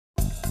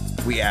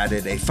we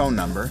added a phone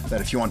number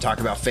that if you want to talk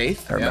about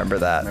faith. I remember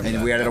that.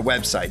 And we added a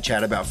website,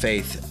 Chat About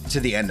Faith, to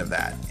the end of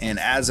that. And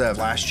as of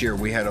last year,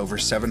 we had over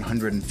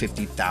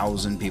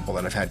 750,000 people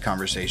that have had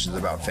conversations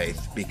about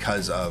faith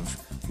because of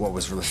what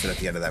was listed at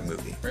the end of that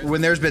movie. When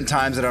there's been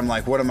times that I'm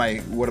like, what am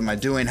I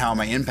doing? How am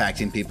I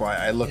impacting people?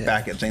 I look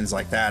back at things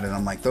like that and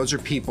I'm like, those are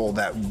people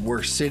that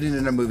were sitting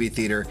in a movie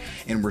theater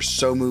and were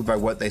so moved by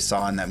what they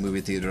saw in that movie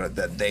theater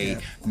that they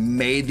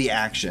made the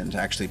action to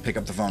actually pick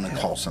up the phone and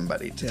call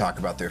somebody to talk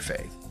about their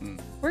faith.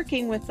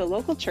 Working with the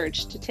local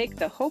church to take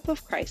the hope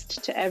of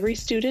Christ to every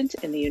student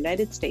in the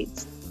United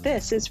States.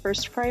 This is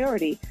First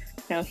Priority.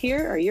 Now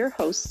here are your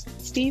hosts,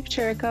 Steve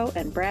Chirico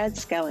and Brad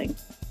Skelling.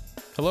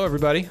 Hello,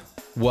 everybody.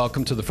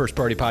 Welcome to the First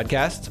Party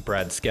Podcast.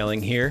 Brad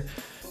Skelling here,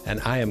 and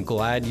I am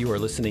glad you are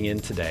listening in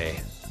today.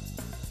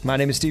 My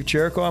name is Steve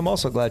Chirico. I'm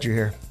also glad you're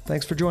here.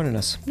 Thanks for joining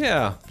us.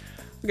 Yeah,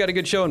 we got a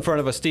good show in front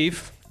of us,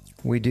 Steve.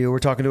 We do. We're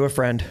talking to a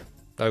friend.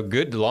 A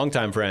good,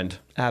 longtime friend.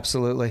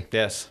 Absolutely.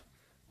 Yes.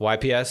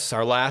 YPS,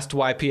 our last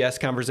YPS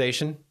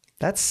conversation.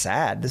 That's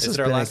sad. This Is has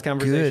it our been last a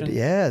conversation? good,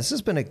 yeah, this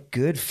has been a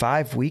good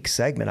 5-week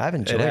segment. I've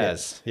enjoyed it. It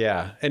has,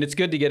 yeah. And it's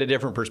good to get a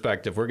different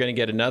perspective. We're going to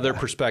get another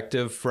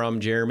perspective from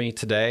Jeremy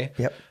today.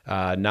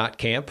 Yep. Not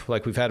camp,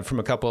 like we've had from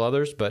a couple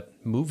others, but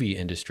movie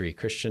industry,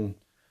 Christian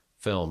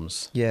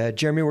films. Yeah,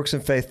 Jeremy works in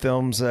faith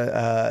films,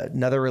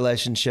 another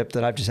relationship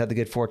that I've just had the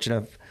good fortune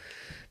of,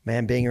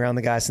 being around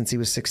the guy since he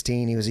was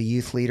 16. He was a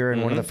youth leader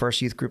in one of the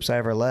first youth groups I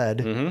ever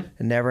led. And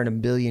never in a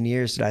billion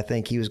years did I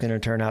think he was going to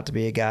turn out to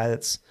be a guy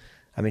that's,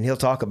 he'll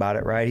talk about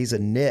it, right? He's a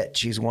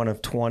niche. He's one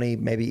of 20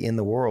 maybe in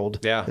the world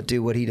that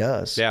do what he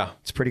does. Yeah.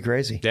 It's pretty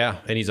crazy. Yeah,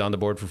 and he's on the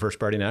board for First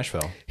Party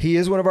Nashville. He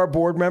is one of our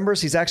board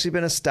members. He's actually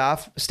been a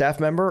staff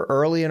member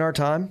early in our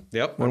time.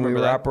 Yep. When we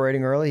were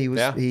operating early,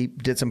 he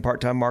did some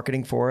part-time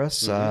marketing for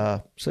us.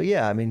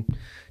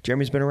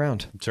 Jeremy's been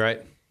around. That's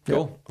right.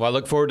 Cool. Yep. Well, I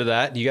look forward to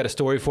that. You got a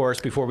story for us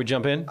before we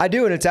jump in? I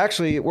do, and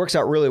it works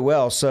out really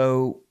well.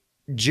 So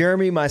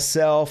Jeremy,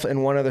 myself,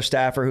 and one other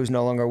staffer who's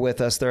no longer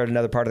with us, they're at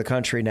another part of the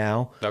country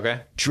now,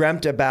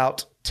 dreamt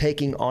about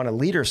taking on a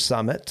leader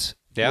summit,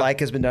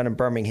 like has been done in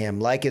Birmingham,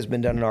 like has been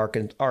done in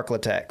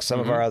Arklatex, some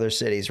of our other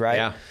cities, right?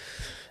 Yeah.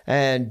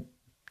 And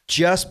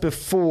just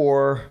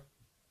before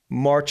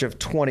March of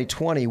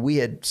 2020, we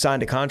had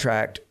signed a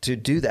contract to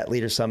do that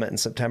leader summit in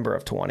September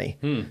of 20.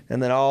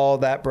 And then all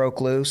that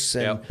broke loose.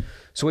 And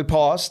so we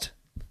paused.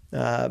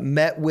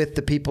 Met with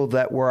the people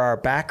that were our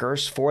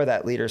backers for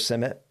that leader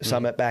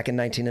summit back in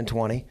 19 and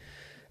 20.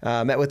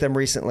 Met with them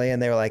recently,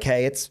 and they were like,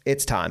 "Hey,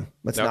 it's time.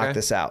 Let's knock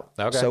this out."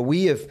 So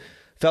we have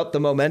felt the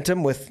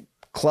momentum with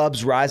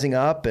clubs rising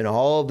up, and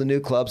all of the new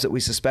clubs that we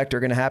suspect are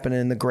going to happen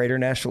in the greater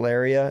Nashville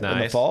area in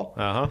the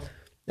fall.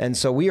 And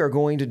so we are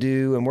going to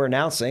do, and we're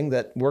announcing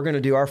that we're going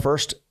to do our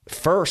first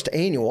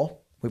annual.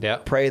 We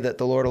pray that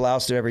the Lord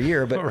allows it every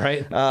year,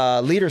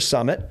 but Leaders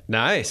Summit.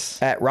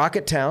 Nice. At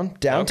Rocketown,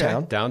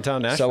 downtown. Okay.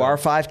 Downtown Nashville. So our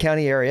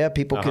 5-county area,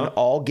 people can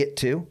all get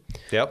to.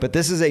 Yep. But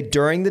this is a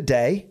during the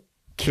day.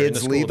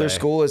 Kids leave their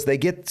school as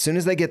soon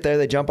as they get there,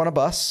 they jump on a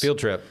bus. Field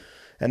trip.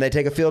 And they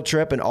take a field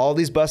trip, and all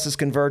these buses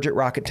converge at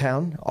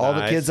Rocketown. All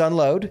the kids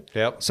unload.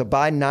 Yep. So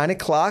by 9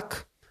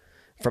 o'clock,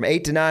 from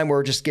 8 to 9,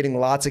 we're just getting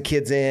lots of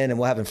kids in, and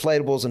we'll have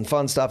inflatables and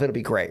fun stuff. It'll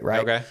be great,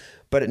 right? Okay.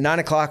 But at 9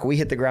 o'clock, we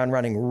hit the ground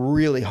running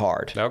really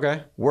hard.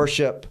 Okay.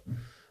 Worship,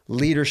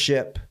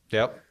 leadership.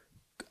 Yep.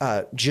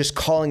 Just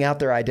calling out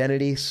their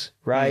identities,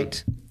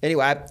 right?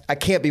 Anyway, I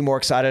can't be more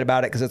excited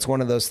about it because it's one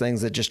of those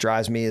things that just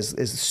drives me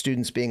is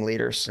students being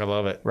leaders. I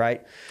love it.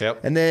 Right?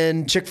 Yep. And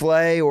then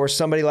Chick-fil-A or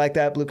somebody like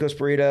that, Blue Coast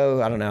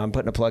Burrito, I don't know, I'm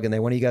putting a plug in there.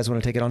 One of you guys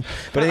want to take it on?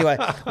 But anyway,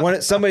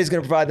 somebody's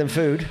going to provide them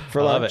food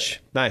for lunch. Love it.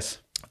 Nice.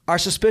 Our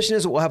suspicion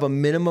is that we'll have a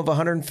minimum of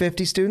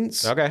 150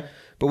 students. Okay.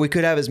 But we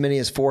could have as many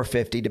as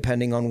 450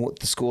 depending on what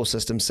the school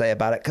systems say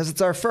about it because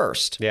it's our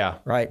first. Yeah.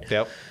 Right?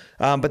 Yep.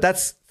 But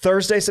that's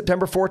Thursday,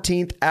 September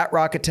 14th at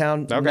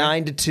Rocketown,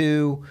 9 to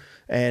 2.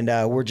 And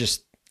we're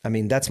just,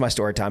 that's my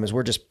story time is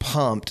we're just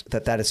pumped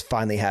that is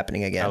finally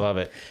happening again. I love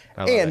it.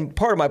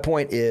 Part of my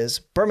point is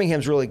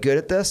Birmingham's really good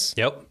at this.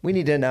 Yep. We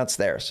need to announce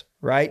theirs,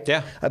 right?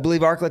 Yeah. I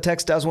believe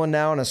Arklatex does one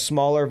now in a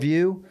smaller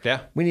view.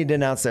 Yeah. We need to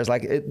announce theirs.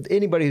 Like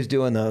anybody who's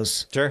doing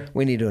those, sure,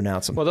 we need to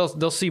announce them. Well,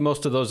 they'll see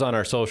most of those on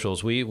our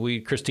socials.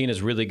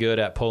 Christina's really good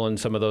at pulling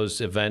some of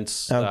those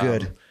events.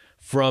 Good.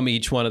 From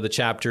each one of the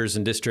chapters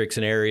and districts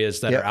and areas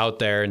that are out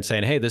there and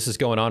saying, hey, this is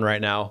going on right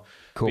now.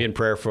 Cool. Be in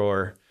prayer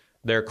for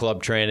their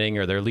club training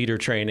or their leader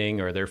training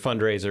or their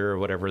fundraiser or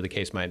whatever the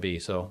case might be.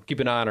 So keep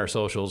an eye on our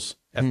socials.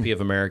 FP of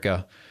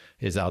America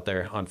is out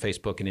there on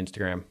Facebook and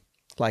Instagram.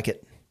 Like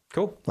it.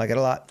 Cool. Like it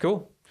a lot.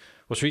 Cool.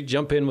 Well, should we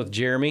jump in with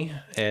Jeremy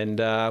and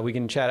we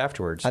can chat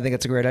afterwards? I think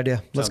it's a great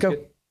idea. Let's go.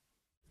 Good.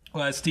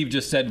 Well, as Steve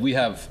just said, we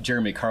have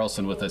Jeremy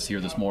Carlson with us here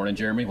this morning.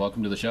 Jeremy,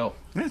 welcome to the show.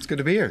 Yeah, it's good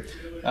to be here.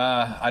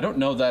 I don't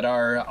know that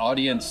our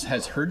audience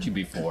has heard you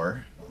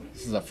before.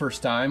 This is the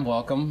first time.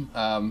 Welcome.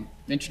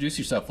 Introduce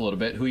yourself a little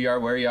bit, who you are,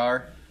 where you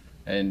are,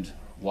 and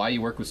why you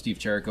work with Steve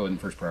Chirico in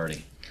First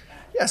Priority.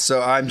 Yeah,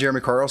 so I'm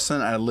Jeremy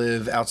Carlson. I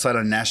live outside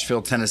of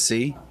Nashville,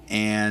 Tennessee,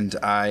 and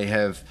I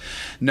have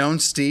known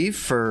Steve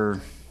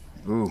for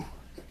Ooh.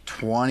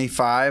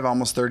 25,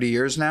 almost 30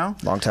 years now.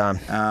 Long time.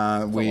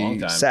 A long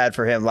time. Sad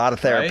for him. A lot of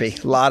therapy.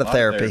 Right? A lot of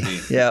therapy.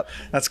 Yep.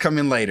 That's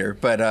coming later.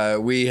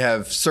 But we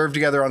have served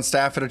together on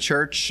staff at a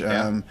church.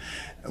 Yeah.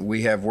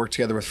 We have worked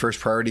together with First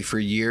Priority for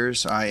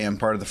years. I am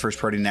part of the First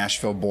Priority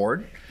Nashville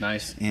board.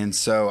 Nice. And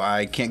so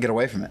I can't get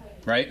away from it.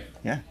 Right?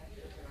 Yeah.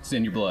 It's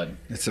in your blood.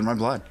 It's in my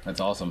blood. That's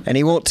awesome. And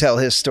he won't tell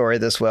his story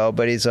this well,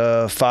 but he's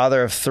a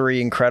father of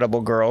 3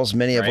 incredible girls,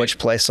 many of which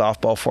play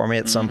softball for me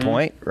at some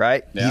point,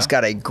 right? Yeah. He's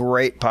got a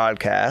great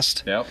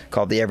podcast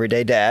called The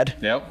Everyday Dad,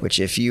 which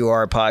if you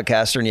are a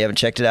podcaster and you haven't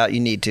checked it out, you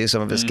need to.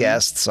 Some of his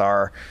guests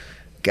are...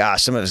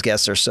 Gosh, some of his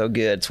guests are so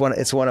good.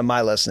 It's one of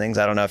my listenings.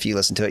 I don't know if you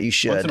listen to it. You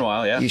should. Once in a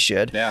while, yeah. You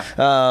should. Yeah.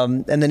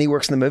 And then he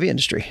works in the movie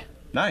industry.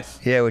 Nice.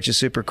 Yeah, which is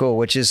super cool,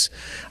 which is,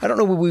 I don't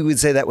know what we would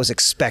say that was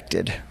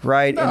expected,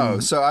 right?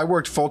 No, so I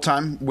worked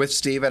full-time with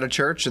Steve at a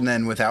church and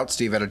then without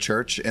Steve at a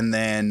church. And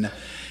then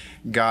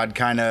God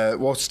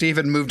Steve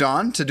had moved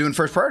on to doing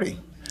First Priority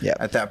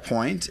at that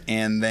point.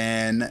 And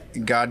then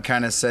God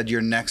kind of said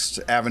your next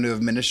avenue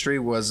of ministry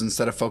was,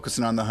 instead of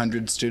focusing on the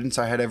 100 students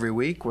I had every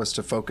week, was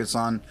to focus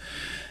on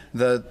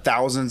the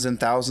thousands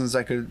and thousands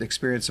that could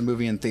experience a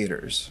movie in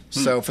theaters.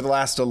 So for the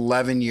last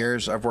 11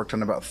 years, I've worked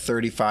on about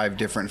 35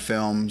 different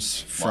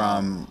films,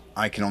 from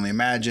I Can Only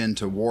Imagine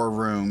to War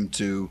Room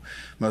to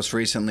most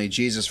recently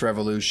Jesus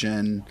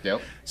Revolution.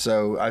 Yep.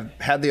 So I've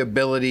had the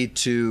ability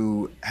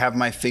to have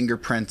my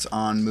fingerprints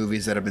on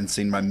movies that have been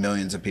seen by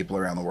millions of people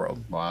around the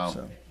world. Wow.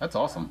 So that's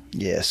awesome.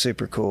 Yeah,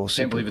 super cool.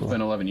 Can't believe it's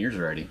been 11 years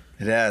already.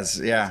 It has,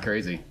 yeah.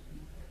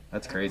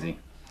 That's crazy.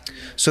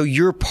 So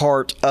you're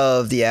part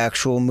of the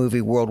actual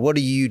movie world. What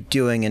are you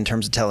doing in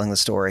terms of telling the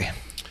story?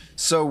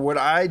 So what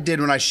I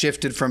did when I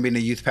shifted from being a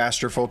youth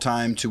pastor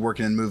full-time to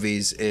working in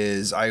movies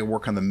is I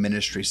work on the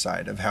ministry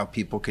side of how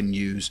people can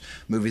use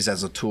movies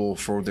as a tool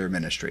for their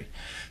ministry.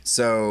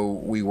 So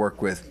we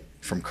work with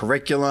from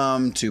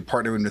curriculum to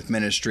partnering with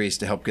ministries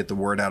to help get the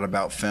word out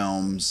about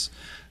films,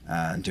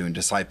 doing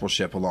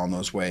discipleship along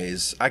those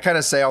ways. I kind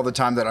of say all the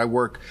time that I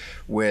work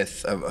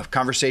with a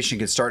conversation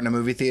can start in a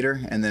movie theater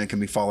and then it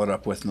can be followed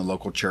up with in the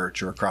local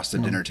church or across the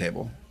dinner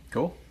table.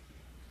 Cool.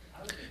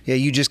 Yeah,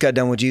 you just got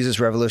done with Jesus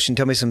Revolution.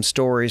 Tell me some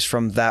stories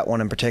from that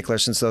one in particular,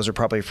 since those are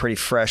probably pretty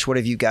fresh. What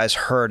have you guys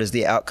heard as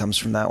the outcomes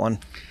from that one?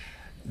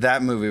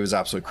 That movie was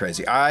absolutely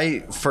crazy.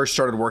 I first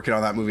started working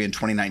on that movie in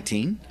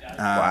 2019.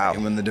 Wow.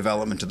 When the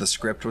development of the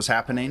script was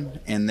happening.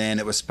 And then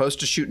it was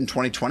supposed to shoot in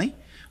 2020.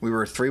 We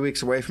were 3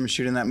 weeks away from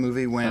shooting that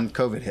movie when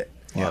COVID hit.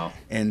 Wow.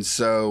 And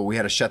so we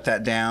had to shut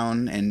that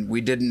down, and we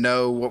didn't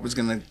know what was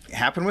going to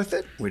happen with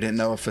it. We didn't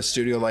know if a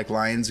studio like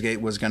Lionsgate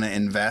was going to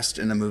invest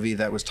in a movie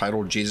that was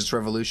titled Jesus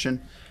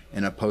Revolution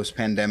in a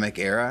post-pandemic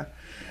era.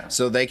 Yeah.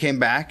 So they came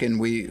back, and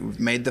we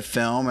made the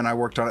film, and I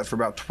worked on it for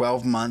about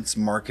 12 months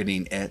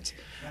marketing it.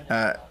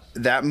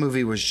 That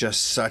movie was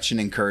just such an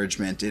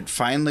encouragement. It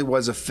finally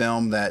was a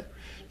film that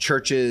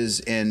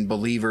churches and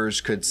believers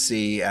could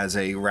see as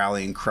a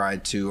rallying cry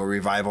to a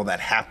revival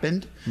that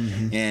happened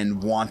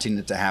and wanting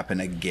it to happen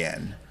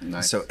again.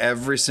 Nice. So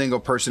every single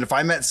person, if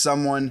I met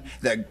someone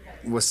that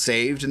was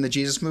saved in the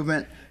Jesus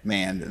movement,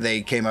 man,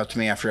 they came up to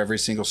me after every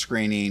single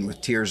screening with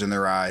tears in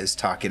their eyes,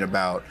 talking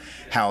about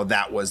how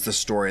that was the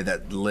story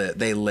that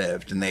they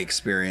lived and they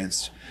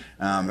experienced.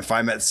 If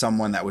I met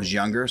someone that was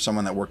younger,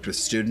 someone that worked with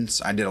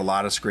students, I did a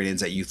lot of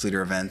screenings at youth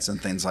leader events and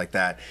things like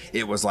that.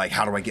 It was like,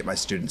 how do I get my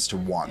students to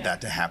want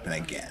that to happen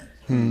again?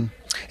 And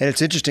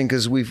it's interesting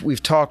because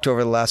we've talked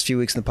over the last few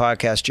weeks in the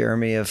podcast,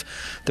 Jeremy, of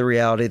the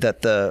reality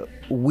that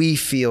we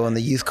feel in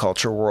the youth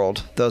culture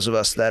world, those of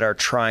us that are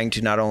trying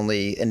to not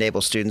only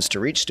enable students to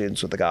reach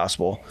students with the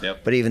gospel,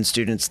 but even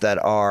students that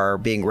are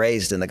being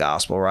raised in the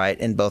gospel, right?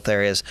 In both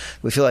areas,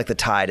 we feel like the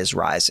tide is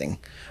rising.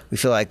 We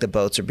feel like the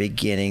boats are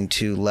beginning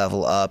to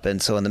level up. And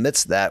so in the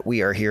midst of that,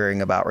 we are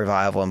hearing about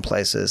revival in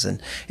places.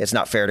 And it's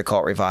not fair to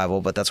call it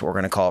revival, but that's what we're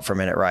going to call it for a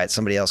minute, right?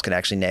 Somebody else can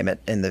actually name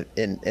it in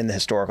the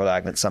historical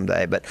document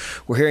someday. But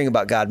we're hearing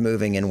about God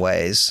moving in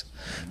ways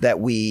that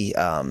we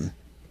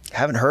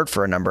haven't heard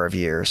for a number of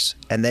years.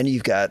 And then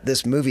you've got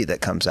this movie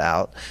that comes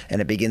out and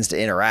it begins to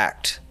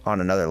interact on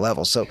another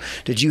level. So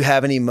did you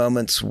have any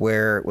moments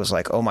where it was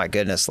like, oh my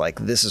goodness, like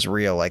this is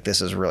real, like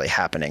this is really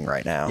happening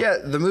right now? Yeah,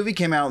 the movie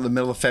came out in the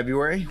middle of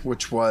February,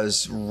 which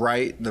was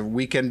the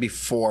weekend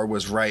before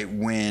was right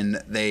when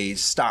they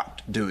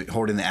stopped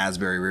holding the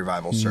Asbury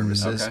revival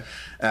services.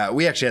 Okay.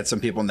 We actually had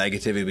some people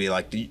negatively be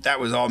like, that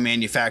was all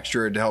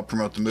manufactured to help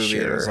promote the movie.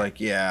 Sure. And it was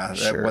like, yeah,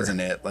 that wasn't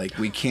it. Like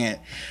we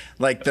can't,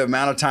 like the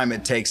amount of time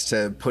it takes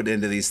to put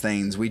into these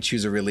things, we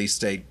choose a release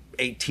date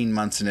 18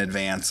 months in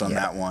advance on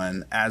that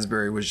one.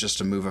 Asbury was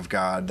just a move of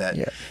God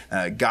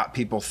that got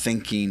people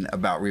thinking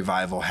about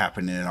revival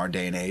happening in our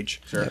day and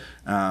age. Sure.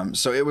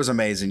 So it was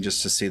amazing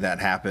just to see that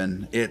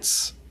happen.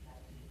 It's,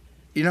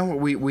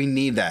 we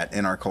need that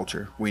in our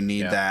culture. We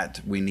need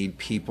that. We need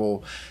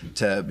people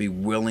to be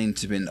willing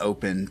to be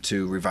open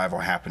to revival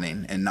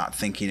happening and not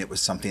thinking it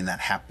was something that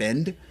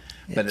happened,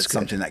 but it's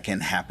something that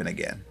can happen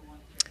again.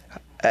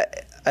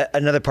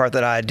 Another part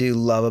that I do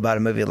love about a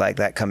movie like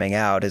that coming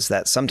out is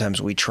that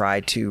sometimes we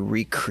try to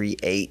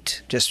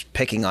recreate, just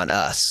picking on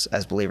us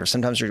as believers.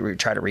 Sometimes we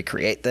try to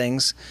recreate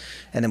things,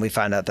 and then we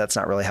find out that's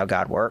not really how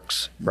God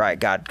works, right?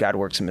 God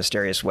works in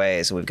mysterious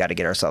ways, and we've got to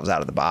get ourselves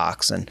out of the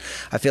box. And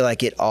I feel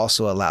like it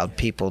also allowed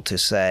people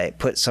to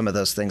put some of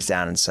those things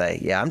down and say,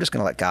 yeah, I'm just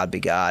going to let God be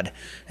God,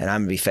 and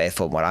I'm going to be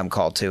faithful in what I'm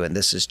called to. And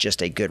this is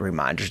just a good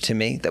reminder to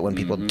me that when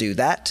people do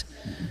that,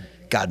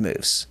 God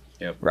moves.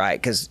 Yep.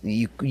 Right, because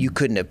you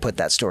couldn't have put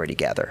that story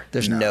together.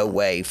 There's no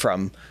way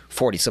from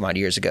 40 some odd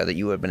years ago that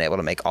you would have been able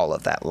to make all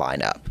of that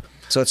line up.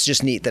 So it's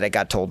just neat that it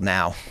got told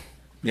now.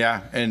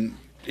 Yeah, and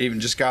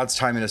even just God's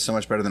timing is so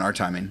much better than our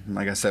timing.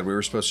 Like I said, we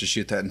were supposed to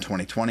shoot that in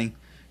 2020,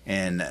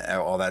 and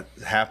all that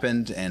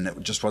happened, and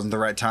it just wasn't the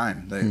right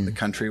time. The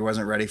country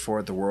wasn't ready for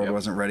it, the world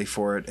wasn't ready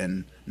for it,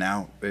 and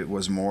now it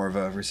was more of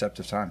a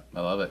receptive time.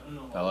 I love it.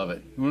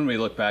 When we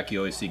look back, you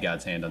always see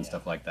God's hand on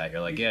stuff like that. You're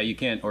like, yeah, you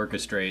can't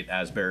orchestrate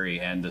Asbury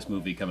and this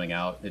movie coming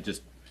out. It's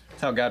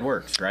how God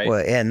works, right?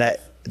 Well, and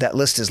that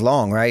list is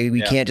long, right?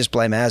 We can't just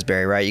blame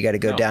Asbury, right? You got to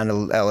go down to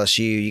LSU.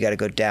 You got to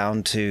go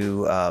down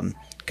to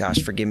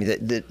forgive me,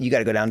 you got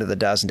to go down to the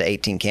dozen to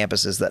 18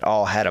 campuses that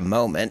all had a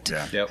moment.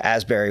 Yeah. Yep.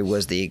 Asbury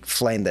was the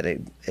flame that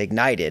it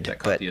ignited. That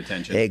caught the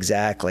attention.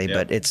 Exactly. Yep.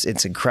 But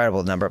it's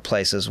incredible number of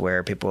places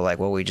where people were like,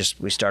 well,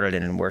 we started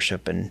in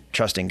worship and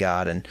trusting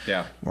God, and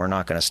we're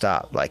not going to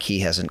stop. Like, he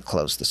hasn't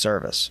closed the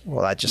service.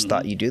 Well, I just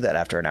thought you do that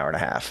after an hour and a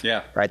half.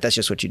 Yeah. Right? That's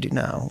just what you do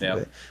now.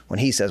 Yeah. When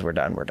he says we're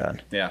done, we're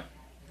done. Yeah.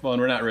 Well,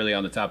 and we're not really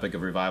on the topic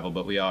of revival,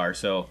 but we are.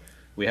 So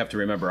we have to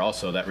remember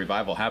also that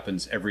revival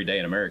happens every day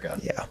in America.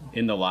 Yeah.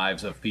 In the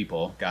lives of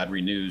people, God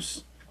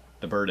renews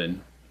the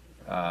burden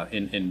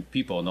in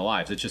people, in the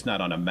lives. It's just not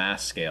on a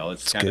mass scale.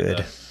 It's kind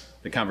of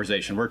the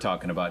conversation we're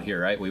talking about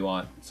here, right? We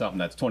want something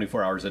that's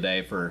 24 hours a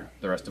day for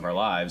the rest of our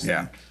lives.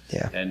 Yeah.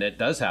 And it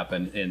does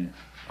happen in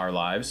our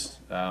lives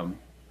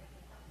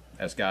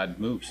as God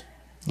moves.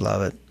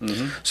 Love it.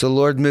 So the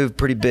Lord moved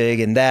pretty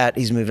big in that.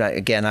 He's moved,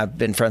 again, I've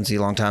been friends with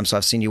you a long time, so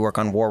I've seen you work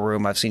on War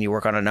Room. I've seen you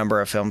work on a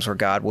number of films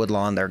where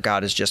Woodlawn, there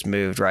God has just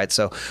moved, right?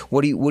 So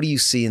what do you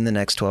see in the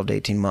next 12 to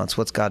 18 months?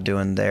 What's God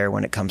doing there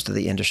when it comes to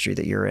the industry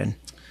that you're in?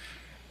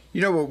 You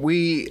know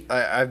what,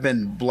 I've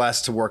been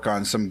blessed to work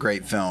on some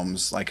great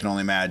films. I Can Only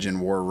Imagine,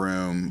 War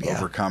Room,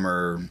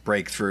 Overcomer,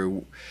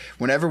 Breakthrough.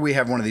 Whenever we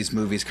have one of these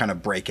movies kind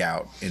of break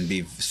out and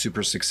be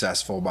super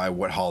successful by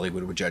what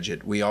Hollywood would judge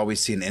it, we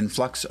always see an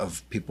influx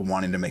of people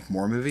wanting to make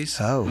more movies.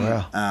 Oh,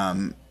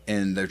 wow.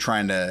 And they're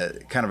trying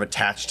to kind of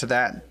attach to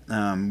that.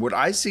 What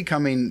I see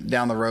coming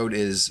down the road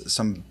is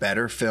some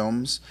better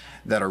films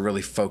that are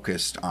really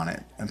focused on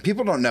it. And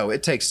people don't know,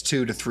 it takes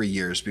 2 to 3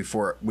 years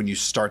when you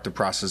start the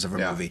process of a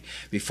movie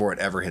before it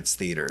ever hits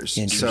theaters.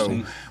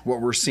 So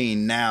what we're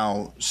seeing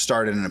now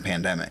started in a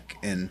pandemic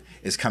and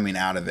is coming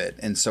out of it.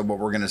 And so what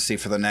we're going to see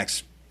for the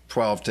next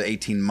 12 to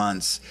 18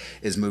 months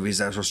is movies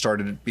that were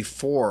started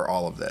before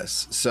all of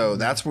this. So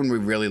that's when we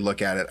really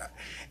look at it,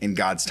 and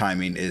God's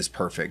timing is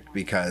perfect,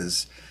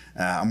 because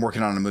I'm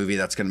working on a movie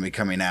that's going to be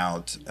coming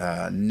out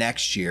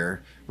next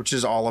year, which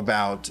is all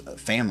about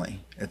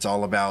family. It's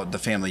all about the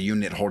family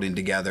unit holding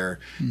together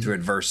through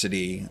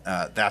adversity.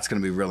 That's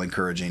going to be real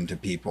encouraging to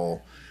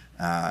people,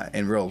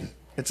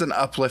 it's an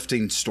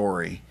uplifting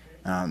story.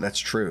 That's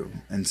true.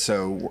 And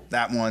so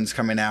that one's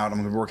coming out.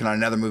 I'm working on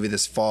another movie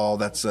this fall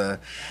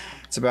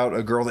it's about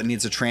a girl that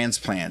needs a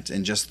transplant,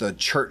 and just the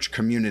church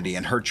community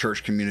and her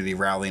church community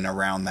rallying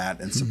around that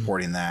and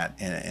supporting that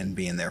and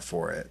being there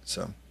for it.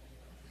 So,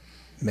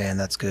 man,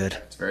 that's good.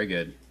 It's very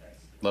good.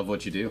 Love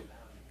what you do.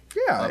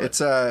 Yeah,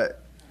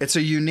 it's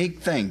a unique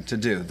thing to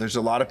do. There's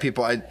a lot of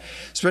people,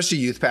 especially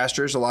youth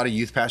pastors. A lot of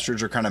youth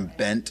pastors are kind of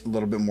bent a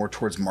little bit more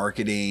towards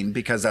marketing,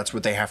 because that's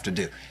what they have to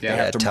do. Yeah, they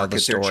have to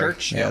market their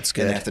church. Yeah, that's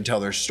good. And they have to tell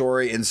their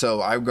story. And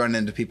so I've gone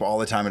into people all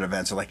the time at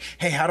events. They're like,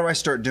 hey, how do I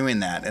start doing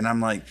that? And I'm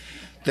like,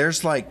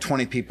 there's like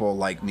 20 people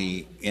like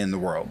me in the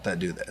world that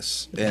do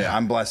this. And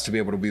I'm blessed to be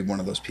able to be one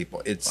of those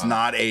people. It's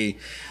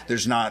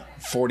there's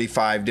not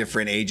 45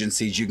 different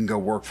agencies you can go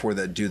work for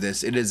that do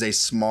this. It is a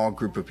small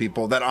group of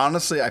people that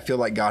honestly I feel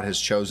like God has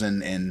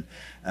chosen, and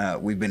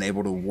we've been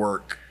able to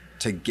work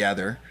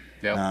together.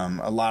 Yep.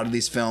 A lot of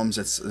these films,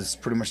 it's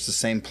pretty much the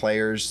same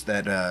players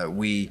that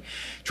we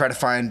try to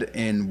find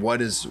in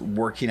what is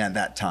working at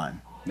that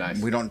time.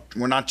 Nice.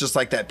 We're not just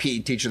like that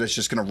PE teacher that's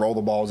just going to roll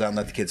the balls out and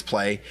let the kids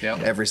play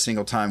every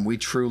single time. We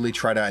truly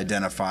try to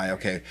identify,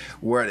 okay,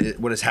 what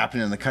is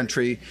happening in the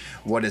country,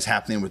 what is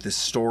happening with this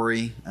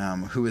story,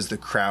 who is the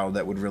crowd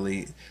that would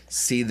really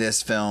see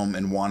this film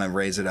and want to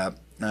raise it up.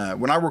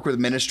 When I work with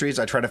ministries,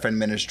 I try to find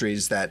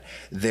ministries that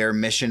their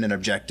mission and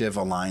objective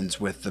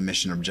aligns with the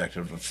mission and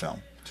objective of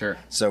film. Sure.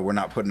 So we're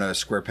not putting a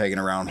square peg in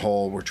a round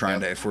hole. We're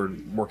trying to, if we're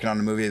working on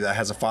a movie that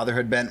has a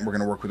fatherhood bent, we're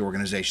going to work with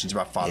organizations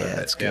about fatherhood. Yeah,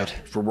 that's good.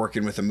 If we're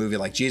working with a movie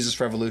like Jesus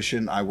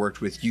Revolution, I worked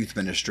with youth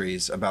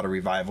ministries about a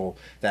revival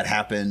that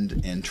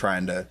happened and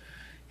trying to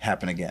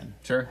happen again.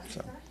 Sure.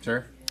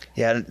 Sure.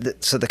 Yeah.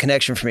 So the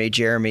connection for me,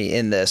 Jeremy,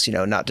 in this,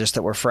 not just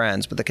that we're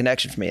friends, but the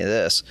connection for me in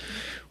this,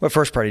 what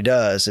First Party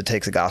does, it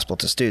takes the gospel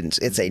to students.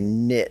 It's a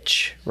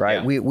niche,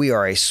 right? Yeah. We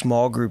are a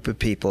small group of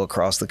people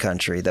across the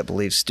country that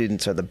believe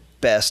students are the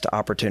best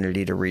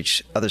opportunity to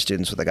reach other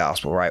students with the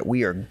gospel, right?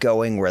 We are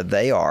going where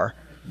they are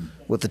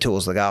with the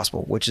tools of the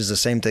gospel, which is the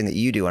same thing that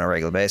you do on a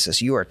regular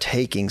basis. You are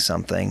taking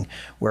something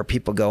where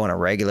people go on a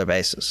regular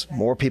basis.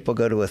 More people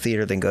go to a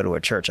theater than go to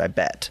a church, I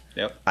bet.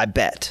 Yep. I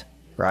bet,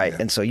 right?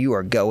 Yeah. And so you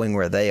are going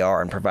where they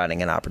are and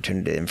providing an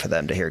opportunity for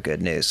them to hear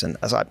good news. And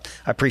I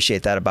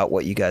appreciate that about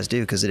what you guys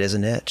do, because it is a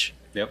niche.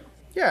 Yep.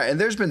 Yeah,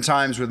 and there's been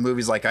times with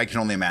movies like I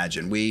Can Only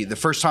Imagine. The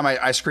first time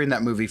I screened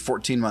that movie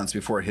 14 months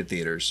before it hit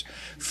theaters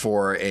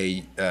for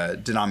a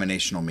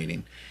denominational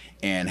meeting,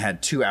 and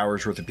had 2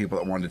 hours worth of people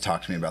that wanted to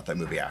talk to me about that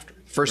movie after.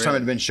 First time it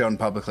had been shown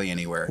publicly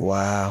anywhere.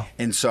 Wow.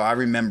 And so I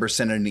remember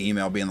sending an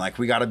email being like,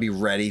 we got to be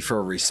ready for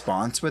a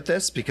response with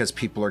this, because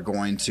people are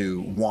going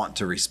to want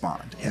to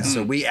respond. And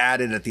so we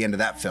added, at the end of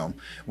that film,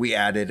 we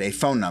added a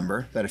phone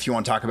number that if you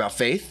want to talk about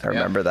faith. I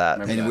remember that.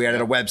 We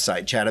added a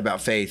website, Chat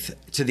About Faith,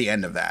 to the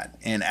end of that.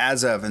 And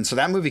so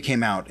that movie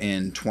came out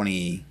in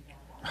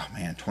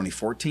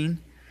 2014,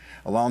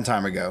 a long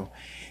time ago.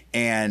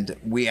 And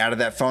we added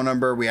that phone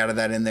number, we added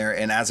that in there.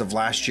 And as of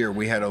last year,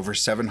 we had over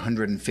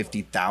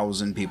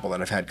 750,000 people that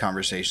have had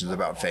conversations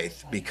about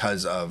faith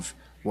because of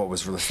what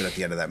was listed at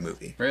the end of that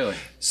movie. Really?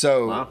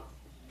 So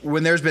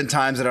when there's been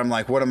times that I'm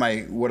like, what am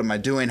I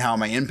doing? How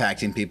am I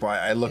impacting people?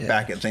 I look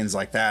back at things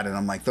like that, and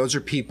I'm like, those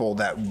are people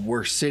that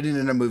were sitting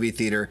in a movie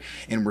theater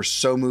and were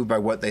so moved by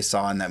what they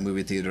saw in that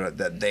movie theater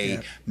that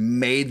they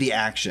made the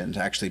action to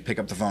actually pick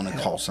up the phone and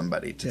call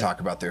somebody to talk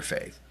about their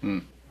faith.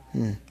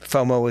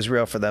 FOMO was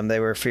real for them. They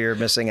were fear of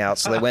missing out,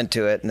 so they went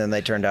to it, and then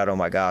they turned out, oh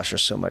my gosh,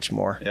 there's so much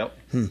more. Yep.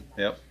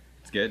 Yep.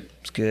 It's good.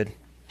 It's good.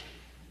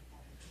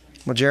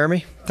 Well,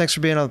 Jeremy, thanks for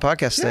being on the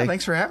podcast today. Yeah,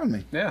 thanks for having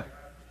me. Yeah.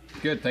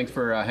 Good. Thanks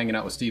for hanging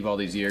out with Steve all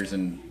these years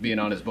and being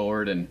on his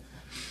board and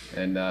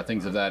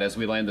things of that. As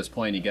we land this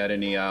plane, you got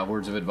any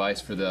words of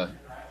advice for the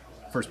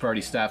First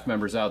Party staff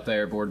members out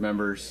there, board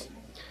members?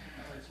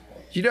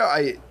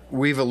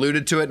 We've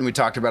alluded to it, and we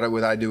talked about it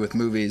with I Do with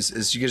movies,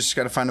 is you just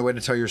got to find a way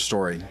to tell your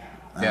story.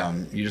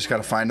 You just got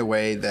to find a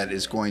way that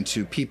is going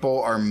to,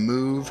 people are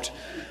moved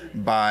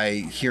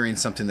by hearing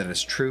something that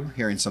is true,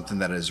 hearing something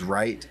that is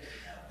right,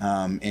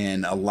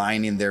 and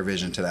aligning their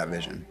vision to that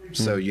vision.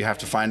 So you have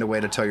to find a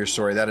way to tell your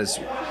story. That is,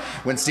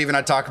 when Steve and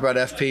I talk about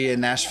FP in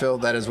Nashville,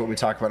 that is what we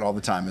talk about all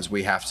the time, is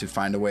we have to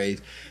find a way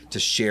to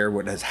share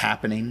what is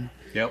happening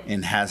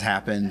and has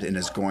happened and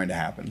is going to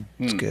happen.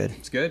 It's good.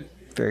 It's good.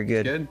 Very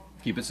good. It's good.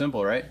 Keep it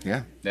simple, right?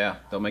 Yeah. Yeah.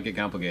 Don't make it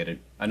complicated.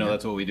 I know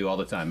that's what we do all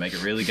the time. Make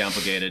it really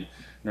complicated.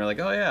 And we're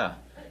like, oh, yeah,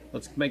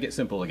 let's make it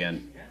simple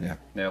again. Yeah.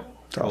 Yep.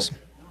 It's awesome.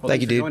 Well,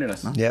 thank you, dude. For joining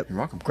us. Yep. You're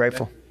welcome.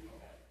 Grateful.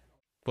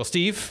 Well,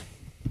 Steve,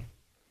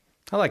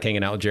 I like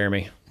hanging out with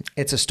Jeremy.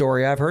 It's a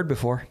story I've heard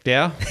before.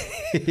 Yeah.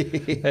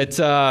 It's,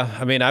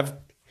 I've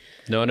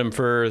known him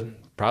for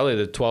probably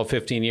the 12,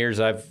 15 years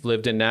I've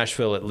lived in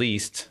Nashville, at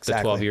least. Exactly.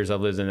 The 12 years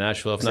I've lived in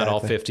Nashville. If not all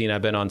 15,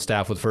 I've been on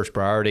staff with First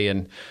Priority.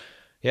 And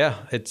yeah,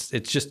 it's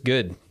just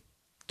good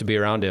to be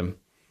around him.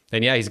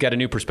 And yeah, he's got a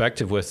new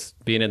perspective with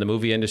being in the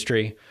movie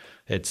industry.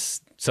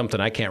 It's something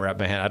I can't wrap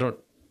my head. I don't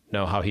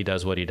know how he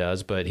does what he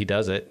does, but he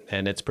does it,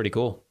 and it's pretty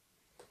cool.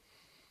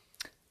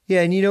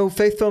 Yeah, and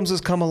Faith Films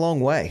has come a long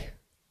way.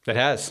 It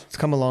has. It's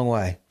come a long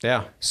way.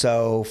 Yeah.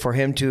 So for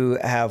him to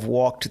have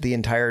walked the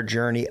entire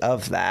journey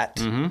of that,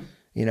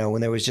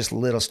 when there was just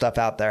little stuff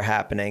out there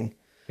happening,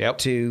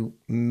 to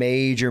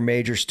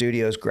major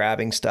studios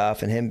grabbing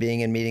stuff, and him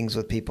being in meetings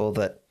with people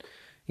that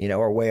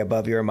are way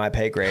above your and my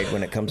pay grade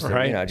when it comes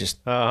to just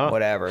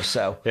whatever.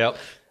 So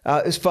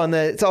it's fun.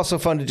 It's also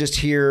fun to just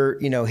hear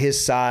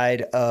his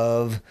side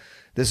of,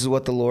 this is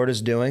what the Lord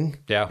is doing.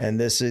 Yeah. And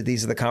these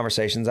are the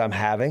conversations I'm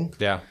having.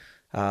 Yeah.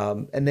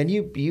 And then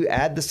you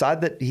add the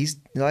side that he's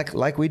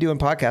like we do in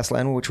podcast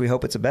land, which we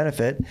hope it's a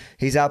benefit.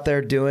 He's out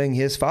there doing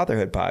his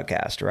fatherhood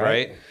podcast, right?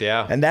 Right.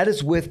 Yeah. And that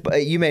is with,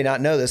 you may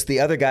not know this, the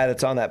other guy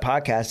that's on that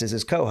podcast is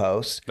his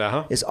co-host,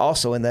 is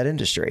also in that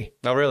industry.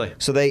 Oh, really?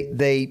 So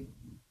they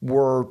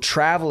were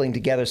traveling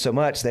together so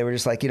much, they were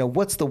just like,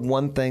 what's the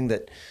one thing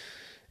that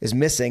is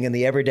missing? And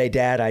the Everyday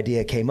Dad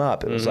idea came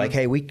up. It was like,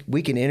 hey, we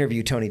can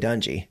interview Tony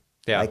Dungy.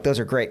 Yeah. Like, those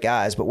are great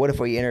guys, but what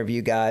if we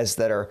interview guys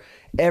that are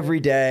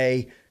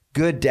everyday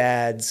good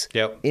dads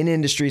in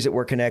industries that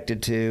we're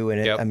connected to?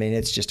 And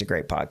it's just a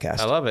great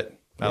podcast. I love it.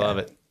 I love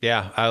it.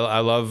 Yeah.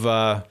 I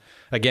love,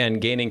 again,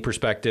 gaining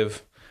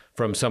perspective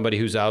from somebody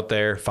who's out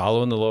there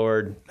following the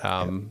Lord,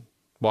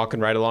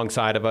 walking right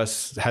alongside of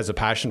us, has a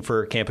passion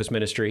for campus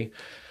ministry,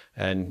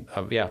 and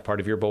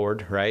part of your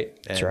board, right?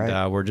 And that's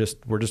right.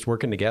 We're just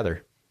working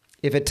together.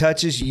 If it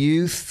touches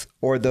youth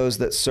or those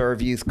that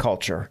serve youth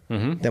culture,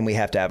 then we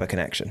have to have a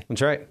connection.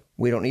 That's right.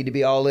 We don't need to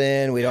be all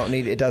in. We don't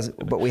need, it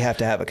doesn't, but we have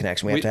to have a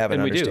connection. We have to have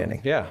an understanding.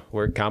 We do. Yeah.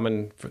 We're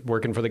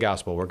working for the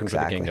gospel, working for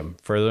the kingdom,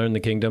 furthering the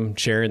kingdom,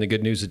 sharing the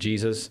good news of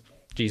Jesus.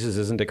 Jesus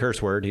isn't a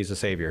curse word. He's a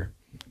savior,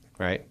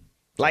 right?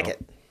 Like it.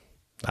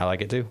 I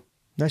like it too.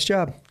 Nice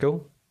job.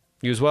 Cool.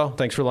 You as well.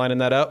 Thanks for lining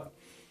that up.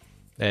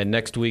 And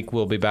next week,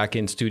 we'll be back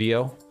in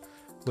studio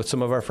with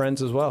some of our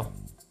friends as well.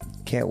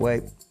 Can't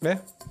wait. Yeah.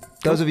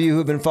 Those of you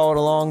who've been following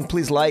along,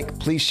 please like,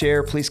 please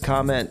share, please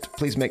comment.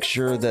 Please make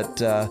sure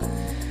that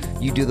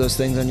you do those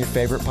things on your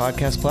favorite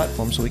podcast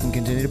platform so we can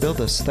continue to build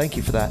this. Thank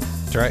you for that.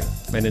 That's right.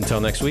 And until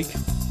next week,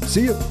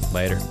 see you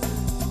later.